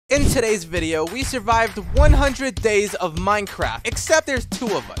In today's video, we survived 100 days of Minecraft, except there's 2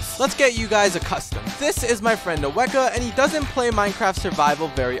 of us. Let's get you guys accustomed. This is my friend Aweka, and he doesn't play Minecraft Survival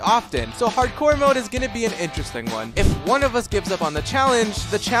very often, so hardcore mode is gonna be an interesting one. If one of us gives up on the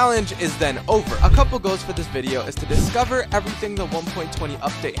challenge is then over. A couple goals for this video is to discover everything the 1.20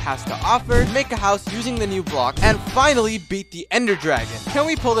 update has to offer, make a house using the new block, and finally beat the Ender Dragon. Can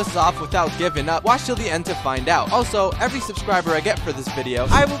we pull this off without giving up? Watch till the end to find out. Also, every subscriber I get for this video,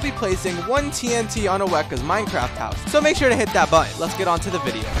 I will be placing 1 TNT on Aweka's Minecraft house, so make sure to hit that button. Let's get on to the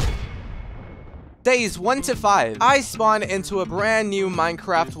video. Days 1 to 5. I spawn into a brand new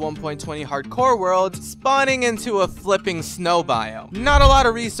Minecraft 1.20 hardcore world, spawning into a flipping snow biome. Not a lot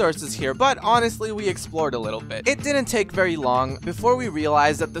of resources here, but honestly we explored a little bit. It didn't take very long before we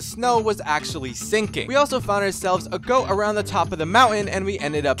realized that the snow was actually sinking. We also found ourselves a goat around the top of the mountain, and we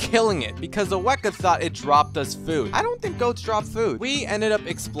ended up killing it because Aweka thought it dropped us food. I don't think goats drop food. We ended up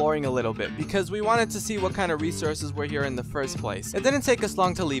exploring a little bit because we wanted to see what kind of resources were here in the first place. It didn't take us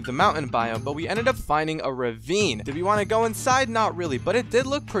long to leave the mountain biome, but we ended up finding a ravine. Did we want to go inside? Not really, but it did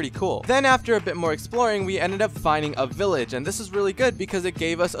look pretty cool. Then after a bit more exploring, we ended up finding a village, and this is really good because it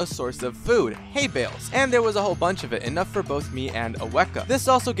gave us a source of food, hay bales, and there was a whole bunch of it, enough for both me and Aweka. This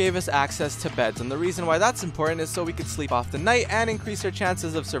also gave us access to beds, and the reason why that's important is so we could sleep off the night and increase our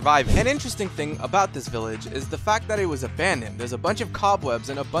chances of surviving. An interesting thing about this village is the fact that it was abandoned. There's a bunch of cobwebs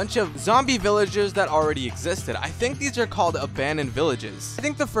and a bunch of zombie villagers that already existed. I think these are called abandoned villages. I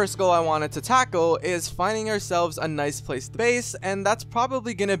think the first goal I wanted to tackle is finding ourselves a nice place to base, and that's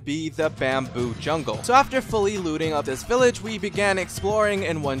probably gonna be the bamboo jungle. So after fully looting up this village, we began exploring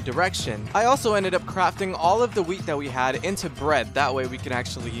in one direction. I also ended up crafting all of the wheat that we had into bread, that way we can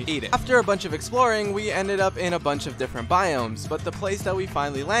actually eat it. After a bunch of exploring, we ended up in a bunch of different biomes, but the place that we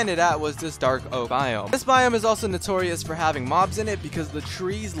finally landed at was this dark oak biome. This biome is also notorious for having mobs in it because the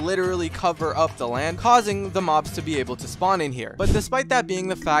trees literally cover up the land, causing the mobs to be able to spawn in here. But despite that being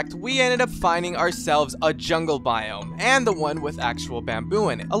the fact, we ended up finding ourselves a jungle biome, and the one with actual bamboo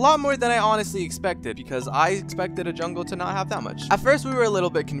in it. A lot more than I honestly expected, because I expected a jungle to not have that much. At first we were a little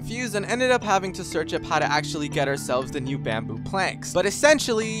bit confused and ended up having to search up how to actually get ourselves the new bamboo planks. But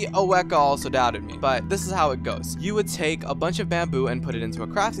essentially, Aweka also doubted me. But this is how it goes. You would take a bunch of bamboo and put it into a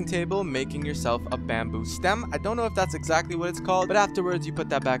crafting table, making yourself a bamboo stem. I don't know if that's exactly what it's called, but afterwards you put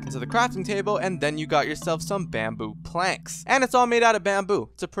that back into the crafting table, and then you got yourself some bamboo planks. And it's all made out of bamboo.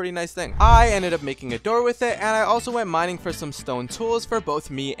 It's a pretty nice thing. I ended up making a door with it, and I also went mining for some stone tools for both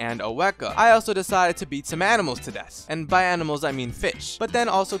me and Aweka. I also decided to beat some animals to death, and by animals I mean fish, but then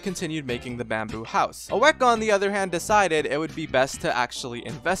also continued making the bamboo house. Aweka on the other hand decided it would be best to actually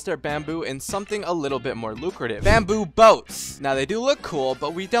invest our bamboo in something a little bit more lucrative. Bamboo boats. Now they do look cool,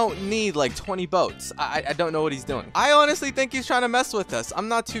 but we don't need like 20 boats. I don't know what he's doing. I honestly think he's trying to mess with us. I'm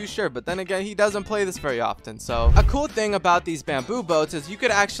not too sure, but then again he doesn't play this very often. So a cool thing about these bamboo boats is you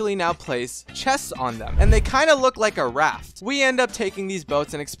could actually now place chests on them, and they kind of look like a raft. We end up taking these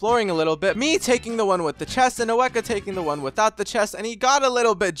boats and exploring a little bit, me taking the one with the chest and Aweka taking the one without the chest, and he got a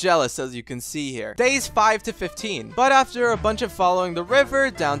little bit jealous, as you can see here. Days 5 to 15. But after a bunch of following the river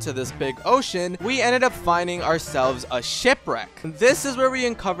down to this big ocean, we ended up finding ourselves a shipwreck. This is where we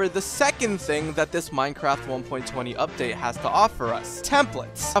uncovered the second thing that this Minecraft 1.20 update has to offer us: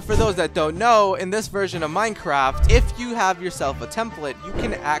 templates. Now, for those that don't know, in this version of Minecraft, if you have yourself a template, you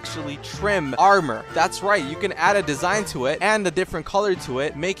can actually trim armor. That's right, you can add a design to it and a different color to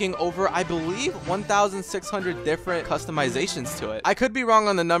it, making over, I believe, 1,600 different customizations to it. I could be wrong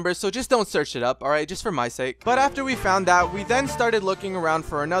on the numbers, so just don't search it up, alright, just for my sake. But after we found that, we then started looking around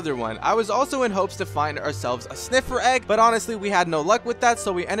for another one. I was also in hopes to find ourselves a sniffer egg, but honestly we had no luck with that,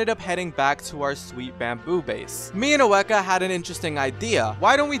 so we ended up heading back to our sweet bamboo base. Me and Aweka had an interesting idea.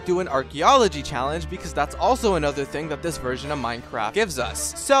 Why don't we do an archaeology challenge, because that's also another thing that this version of Minecraft gives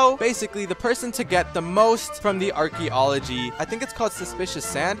us. So basically, the person to get the most from the archaeology, I think it's called suspicious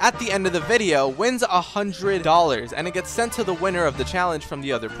sand, at the end of the video wins $100, and it gets sent to the winner of the challenge from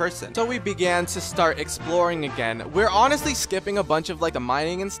the other person. So we began to start exploring again. We're honestly skipping a bunch of like the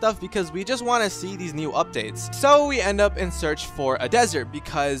mining and stuff because we just want to see these new updates. So we end up in search for a desert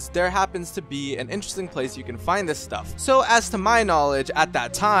because there happens to be an interesting place you can find this stuff. So as to my knowledge at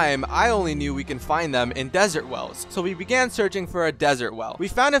that time, I only knew we can find them in desert wells. So we began searching for a desert well. We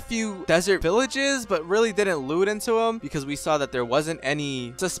found a few desert villages, but really didn't loot into them because we saw that there wasn't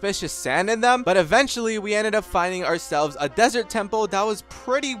any suspicious sand in them. But eventually we ended up finding ourselves a desert temple that was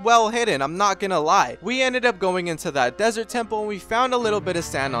pretty well hidden, I'm not gonna lie. We ended up going into that desert temple and we found a little bit of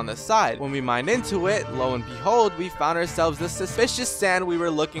sand on the side. When we mined into it, lo and behold, we found ourselves the suspicious sand we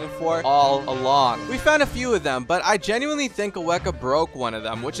were looking for all along. We found a few of them, but I genuinely think Aweka broke one of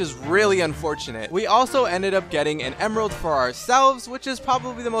them, which is really unfortunate. We also ended up getting an emerald for ourselves, which is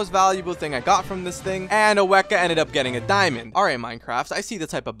probably the most valuable thing I got from this thing, and Aweka ended up getting a diamond. Alright Minecraft, I see the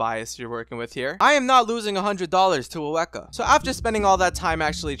type of bias you're working with here. I am not losing $100 to Aweka. So after spending all that time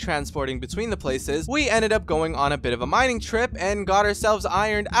actually transporting between the places, we ended up going on a bit of a mining trip and got ourselves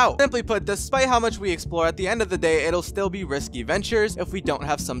ironed out. Simply put, despite how much we explore, at the end of the day, it'll still be risky ventures if we don't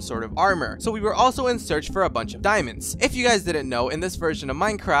have some sort of armor. So we were also in search for a bunch of diamonds. If you guys didn't know, in this version of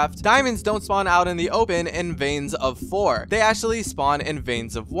Minecraft, diamonds don't spawn out in the open in veins of 4. They actually spawn in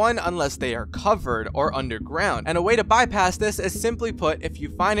veins of 1 unless they are covered or underground. And a way to bypass this is simply put, if you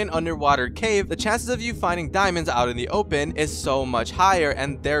find an underwater cave, the chances of you finding diamonds out in the open is so much higher,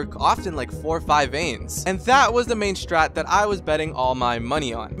 and they're often like 4 or 5 veins. And that was the main strat that I was betting all my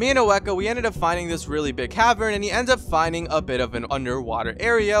money on. Me and Aweka, we ended up finding this really big cavern, and he ends up finding a bit of an underwater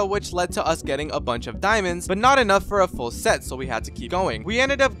area, which led to us getting a bunch of diamonds, but not enough for a full set, so we had to keep going. We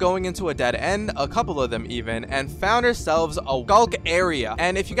ended up going into a dead end, a couple of them even, and found ourselves a skulk area.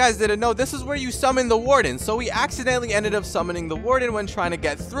 And if you guys didn't know, this is where you summon the warden, so we accidentally ended up summoning the warden when trying to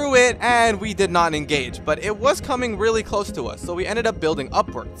get through it, and we did not engage, but it was coming really close to us, so we ended up building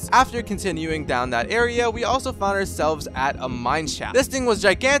upwards. After continuing down that area, we also found ourselves at a mine shaft. This thing was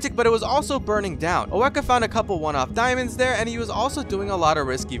gigantic, but it was also burning down. Aweka found a couple one-off diamonds there, and he was also doing a lot of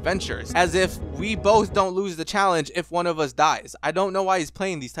risky ventures, as if we both don't lose the challenge if one of us dies. I don't know why he's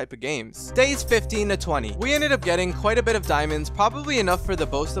playing these type of games. Days 15 to 20. We ended up getting quite a bit of diamonds, probably enough for the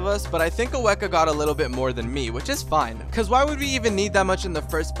both of us, but I think Aweka got a little bit more than me, which is fine, because why would we even need that much in the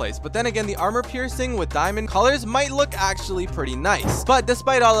first place? But then again, the armor piercing with diamond colors might look actually pretty nice. But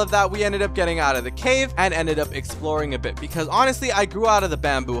despite all of that, we ended up getting out of the cave and ended up exploring a bit, because honestly, I grew out of the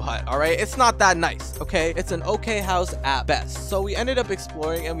bamboo hut, alright? It's not that nice, okay? It's an okay house at best. So we ended up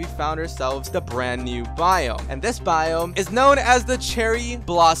exploring and we found ourselves the brand new biome. And this biome is known as the cherry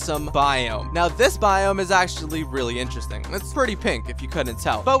blossom biome. Now this biome is actually really interesting. It's pretty pink if you couldn't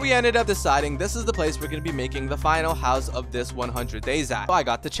tell. But we ended up deciding this is the place we're going to be making the final house of this 100 days at. So I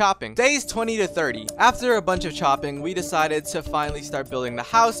got to chopping. Days 20 to 30. After a bunch of chopping, we decided to finally start building the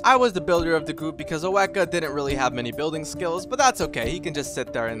house. I was the builder of the group because Aweka didn't really have many building skills, but that's okay. He can just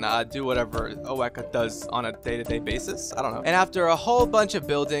sit there and do whatever Aweka does on a day-to-day basis. I don't know. And after a whole bunch of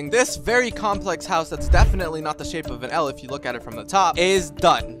building, this very complex house that's definitely not the shape of an L if you look at it from the top is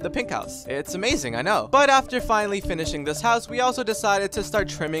done. The pink house. It's amazing, I know. But after finally finishing this house, we also decided to start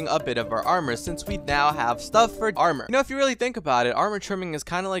trimming a bit of our armor since we now have stuff for armor. You know, if you really think about it, armor trimming is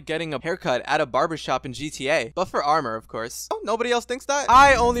kind of like getting a haircut at a barbershop in GTA, but for armor, of course. Oh, nobody else thinks that?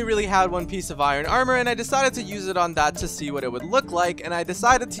 I only really had one piece of iron armor, and I decided to use it on that to see what it would look like, and I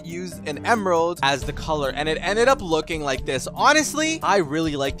decided to use an emerald as the color, and it ended up looking like this. Honestly, I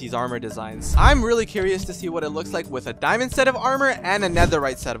really like these armor designs. I'm really curious to see what it looks like with a diamond set of armor and a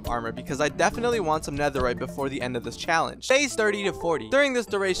netherite set of armor, because I definitely want some netherite before the end of this challenge. Days 30 to 40. During this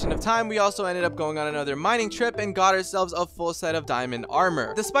duration of time, we also ended up going on another mining trip and got ourselves a full set of diamond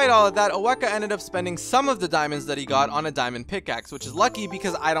armor. Despite all of that, Aweka ended up spending some of the diamonds that he got on a diamond pickaxe, which is lucky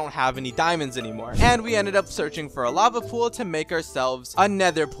because I don't have any diamonds anymore. And we ended up searching for a lava pool to make ourselves a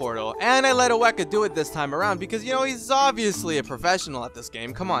nether portal. And I let Aweka do it this time around because, you know, he's obviously a professional at this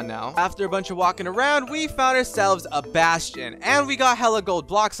game. Come on now. After a bunch of walking around, we found ourselves a bastion, and we got hella gold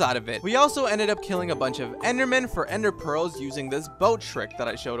blocks out of it. We also ended up killing a bunch of endermen for ender pearls using this boat trick that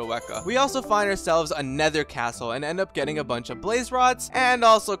I showed Aweka. We also find ourselves a nether castle and end up getting a bunch of blaze rods, and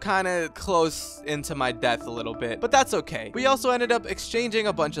also kind of close into my death a little bit, but that's okay. We also ended up exchanging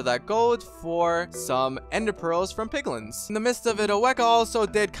a bunch of that gold for some ender pearls from piglins. In the midst of it, Aweka also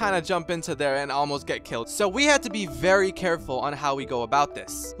did kind of jump into there and almost get killed, so we had to be very careful on how we go about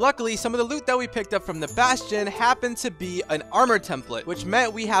this. Luckily, some of the loot that we picked up from the bastion happened to be an armor template, which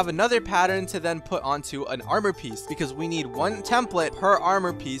meant we have another pattern to then put onto an armor piece, because we need one template per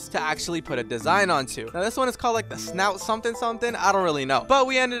armor piece to actually put a design onto. Now this one is called like the snout something something, I don't really know, but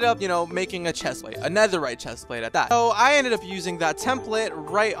we ended up, you know, making a chest plate, a netherite chest plate at that. So I ended up using that template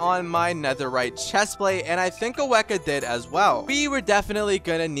right on my netherite chest plate, and I think Aweka did as well. We were definitely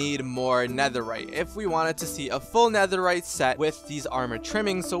gonna need more netherite if we wanted to see a full netherite set with these armor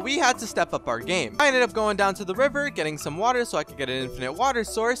trimmings, so we had to step up our game. I ended up going down to the river, getting some water so I could get an infinite water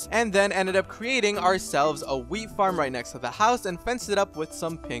source, and then ended up creating ourselves a wheat farm right next to the house and fenced it up with with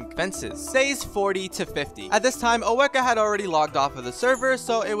some pink fences. Days 40 to 50. At this time, Oweka had already logged off of the server,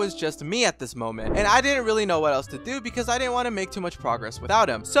 so it was just me at this moment. And I didn't really know what else to do because I didn't want to make too much progress without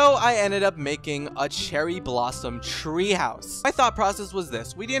him. So I ended up making a cherry blossom treehouse. My thought process was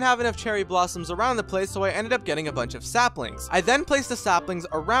this: we didn't have enough cherry blossoms around the place, so I ended up getting a bunch of saplings. I then placed the saplings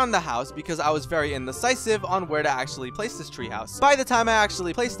around the house because I was very indecisive on where to actually place this treehouse. By the time I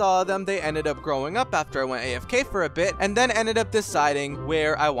actually placed all of them, they ended up growing up after I went AFK for a bit, and then ended up deciding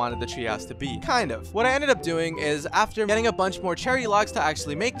where I wanted the treehouse to be. Kind of. What I ended up doing is, after getting a bunch more cherry logs to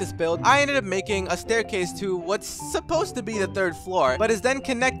actually make this build, I ended up making a staircase to what's supposed to be the 3rd floor, but is then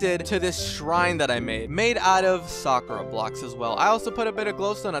connected to this shrine that I made out of sakura blocks as well. I also put a bit of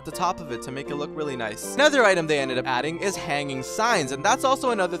glowstone at the top of it to make it look really nice. Another item they ended up adding is hanging signs, and that's also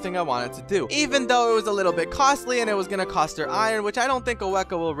another thing I wanted to do, even though it was a little bit costly and it was gonna cost her iron, which I don't think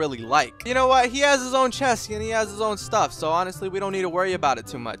Oweka will really like. You know what? He has his own chest and he has his own stuff, so honestly we don't need to worry about it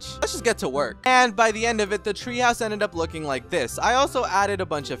too much. Let's just get to work. And by the end of it, the treehouse ended up looking like this. I also added a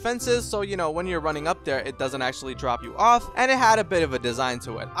bunch of fences, so you know, when you're running up there, it doesn't actually drop you off, and it had a bit of a design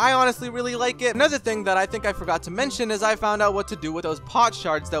to it. I honestly really like it. Another thing that I think I forgot to mention is I found out what to do with those pot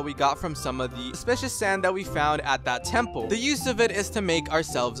shards that we got from some of the suspicious sand that we found at that temple. The use of it is to make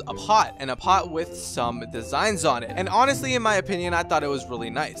ourselves a pot, and a pot with some designs on it. And honestly, in my opinion, I thought it was really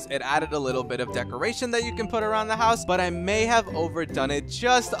nice. It added a little bit of decoration that you can put around the house, but I may have overdone it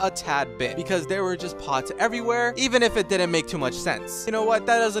just a tad bit because there were just pots everywhere, even if it didn't make too much sense. You know what?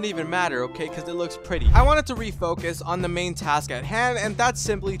 That doesn't even matter, okay? Because it looks pretty. I wanted to refocus on the main task at hand, and that's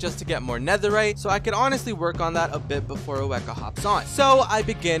simply just to get more netherite, so I could honestly work on that a bit before Oweka hops on. So I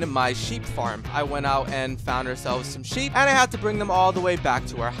begin my sheep farm. I went out and found ourselves some sheep, and I had to bring them all the way back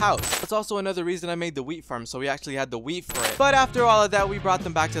to our house. That's also another reason I made the wheat farm, so we actually had the wheat for it. But after all of that, we brought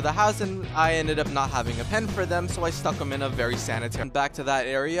them back to the house, and I ended up not having a pen for them, so I stuck them in a very sanitary back to that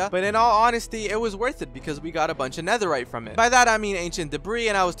area. But in all honesty, it was worth it because we got a bunch of netherite from it. By that I mean ancient debris,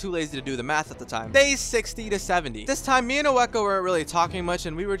 and I was too lazy to do the math at the time. Days 60 to 70. This time me and Oweka weren't really talking much,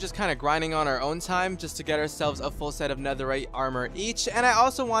 and we were just kind of grinding on our own time just to get ourselves a full set of netherite armor each, and I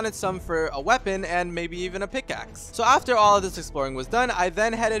also wanted some for a weapon and maybe even a pickaxe. So after all of this exploring was done, I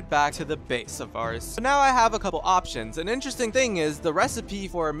then headed back to the base of ours. So now I have a couple options. An interesting thing is the recipe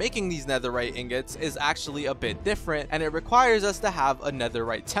for making these netherite ingots is actually a bit different, and it requires us to have a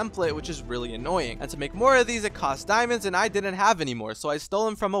netherite template, which is really annoying. And to make more of these, it costs diamonds, and I didn't have any more, so I stole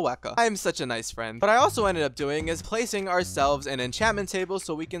them from Oweka. I am such a nice friend. What I also ended up doing is placing ourselves an enchantment table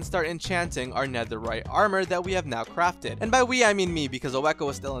so we can start enchanting our netherite armor that we have now crafted. And by we, I mean me, because Oweka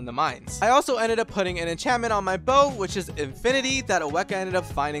was still in the mines. I also ended up putting an enchantment on my bow, which is infinity, that Oweka ended up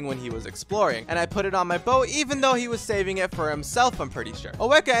finding when he was exploring. And I put it on my bow even though he was saving it for himself, I'm pretty sure.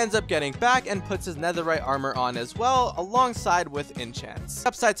 Oweka ends up getting back and puts his netherite armor on as well, alongside with enchants.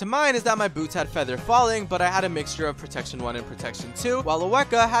 Upside to mine is that my boots had feather falling, but I had a mixture of protection 1 and protection 2, while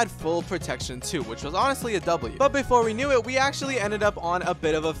Oweka had full protection 2, which was honestly a W. But before we knew it, we actually ended up on a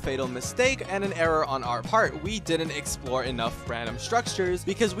bit of a fatal mistake and an error on our part. We didn't explore enough random structures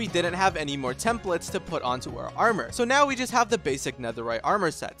because we didn't have any more templates to put onto our armor. So now we just have the basic netherite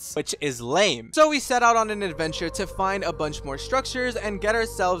armor sets, which is lame. So we set out on an adventure to find a bunch more structures and get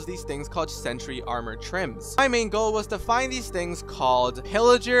ourselves these things called sentry armor trims. My main goal was to find these things called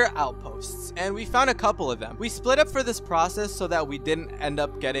pillager outposts, and we found a couple of them. We split up for this process so that we didn't end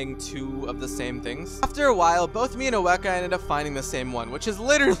up getting two of the same things. After a while, both me and Oweka ended up finding the same one, which is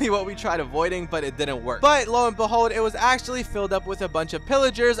literally what we tried avoiding, but it didn't work. But lo and behold, it was actually filled up with a bunch of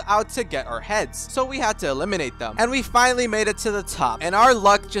pillagers out to get our heads, so we had to eliminate them. And we finally made it to the top, and our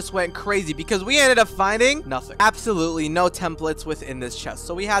luck just went crazy because we ended up finding nothing. Absolutely no templates within this chest,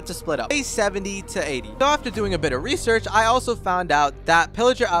 so we had to split up. Day 70 to 80. So after doing a bit of research, I also found out that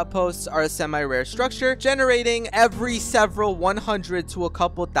pillager outposts are a semi-rare structure, generating every several 100 to a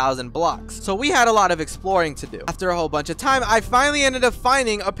couple thousand blocks. So we had a lot of exploring to do. After a whole bunch of time, I finally ended up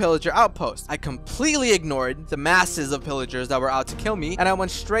finding a pillager outpost. I completely ignored the masses of pillagers that were out to kill me, and I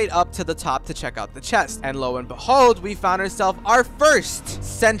went straight up to the top to check out the chest. And lo and behold, we found ourselves our first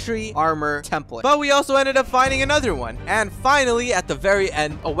sentry armor template. But we also ended up finding another one. And finally, at the very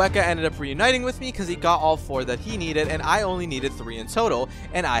end, Oweka ended up reuniting with me because he got all 4 that he needed, and I only needed 3 in total,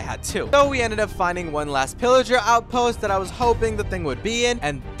 and I had 2. So we ended up finding one last pillager outpost that I was hoping the thing would be in,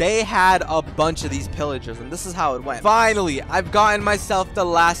 and they had a bunch of these pillagers, and this is how it went. Finally, I've gotten myself the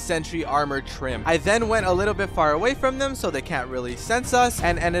last sentry armor trim. I then went a little bit far away from them so they can't really sense us,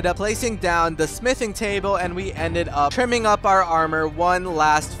 and ended up placing down the smithing table, and we ended up trimming up our armor one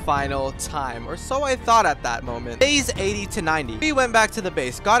last final time, or so I thought at that moment. Days 80 to 90. We went back to the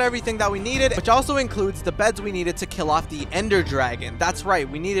base, got everything that we needed, which also includes the beds we needed to kill off the ender dragon. That's right,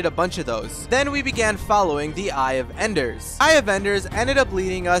 we needed a bunch of those. Then we began following the Eye of Enders. Eye of Enders ended up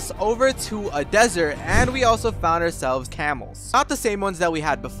leading us over to a desert, and we also found ourselves camels. Not the same ones that we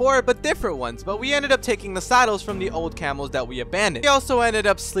had before, but different ones, but we ended up taking the saddles from the old camels that we abandoned. We also ended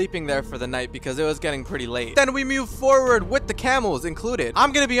up sleeping there for the night because it was getting pretty late. Then we moved forward with the camels included.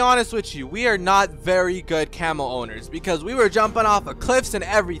 I'm gonna be honest with you, we are not very good camel owners because we were jumping off of cliffs and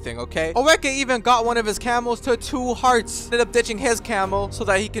everything, okay? Oweka even got one of his camels to 2 hearts. Ended up ditching his camel so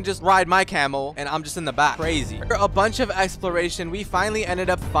that he can just ride my camel, and I'm just in the back. Crazy. After a bunch of exploration, we finally ended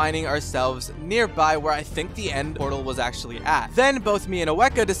up finding ourselves nearby where I think the end portal was actually at. Then both me and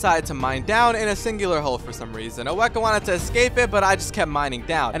Oweka decided to mine down in a singular hole for some reason. Oweka wanted to escape it, but I just kept mining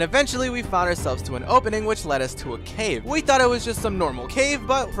down. And eventually we found ourselves to an opening which led us to a cave. We thought it was just some normal cave,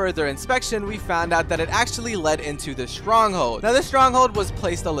 but further inspection we found out that it actually led into the stronghold. Now this stronghold was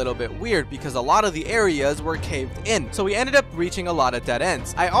placed a little bit weird because a lot of the areas were caved in, so we ended up reaching a lot of dead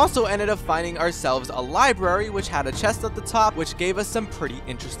ends. I also ended up finding ourselves a library which had a chest at the top which gave us some pretty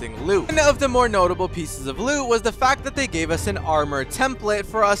interesting loot. One of the more notable pieces of loot was the fact that they gave us an armor template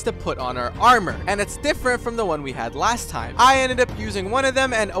for us to put on our armor, and it's different from the one we had last time. I ended up using one of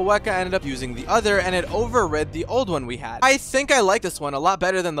them and Oweka ended up using the other, and it overrid the old one we had. I think I like this one a lot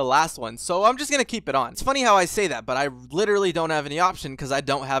better than the last one, so I'm just gonna keep it on. It's funny how I say that, but I literally don't have any option because I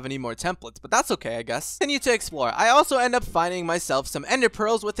don't have any more templates, but that's okay, I guess. Continue to explore. I also end up finding myself some ender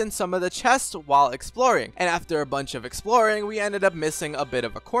pearls within some of the chests while exploring, and after a bunch of exploring, we ended up missing a bit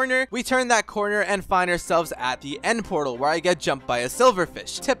of a corner. We turn that corner and find ourselves at the end portal where I get jumped by a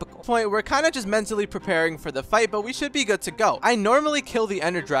silverfish. Typical. At this point, we're kind of just mentally preparing for the fight, but we should be good to go. I normally kill the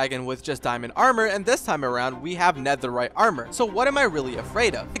ender dragon with just diamond armor, and this time around we have netherite armor. So what am I really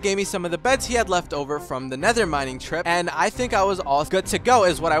afraid of? He gave me some of the beds he had left over from the nether mining trip, and I think I was all good to go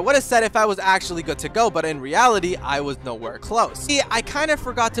is what I would have said if I was actually good to go, but in reality I was nowhere close. See, I kind of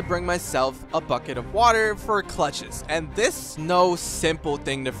forgot to bring myself a bucket of water for clutches, and this is no simple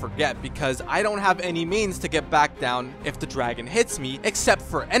thing to forget because I don't have any means to get back down if the dragon hits me except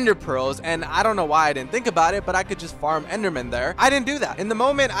for ender pearls, and I don't know why I didn't think about it, but I could just farm endermen there. I didn't do that. In the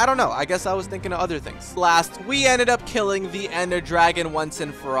moment, I don't know. I guess I was thinking of other things. Last, we ended up killing the ender dragon once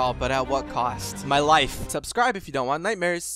and for all, but at what cost? My life. Subscribe if you don't want nightmares.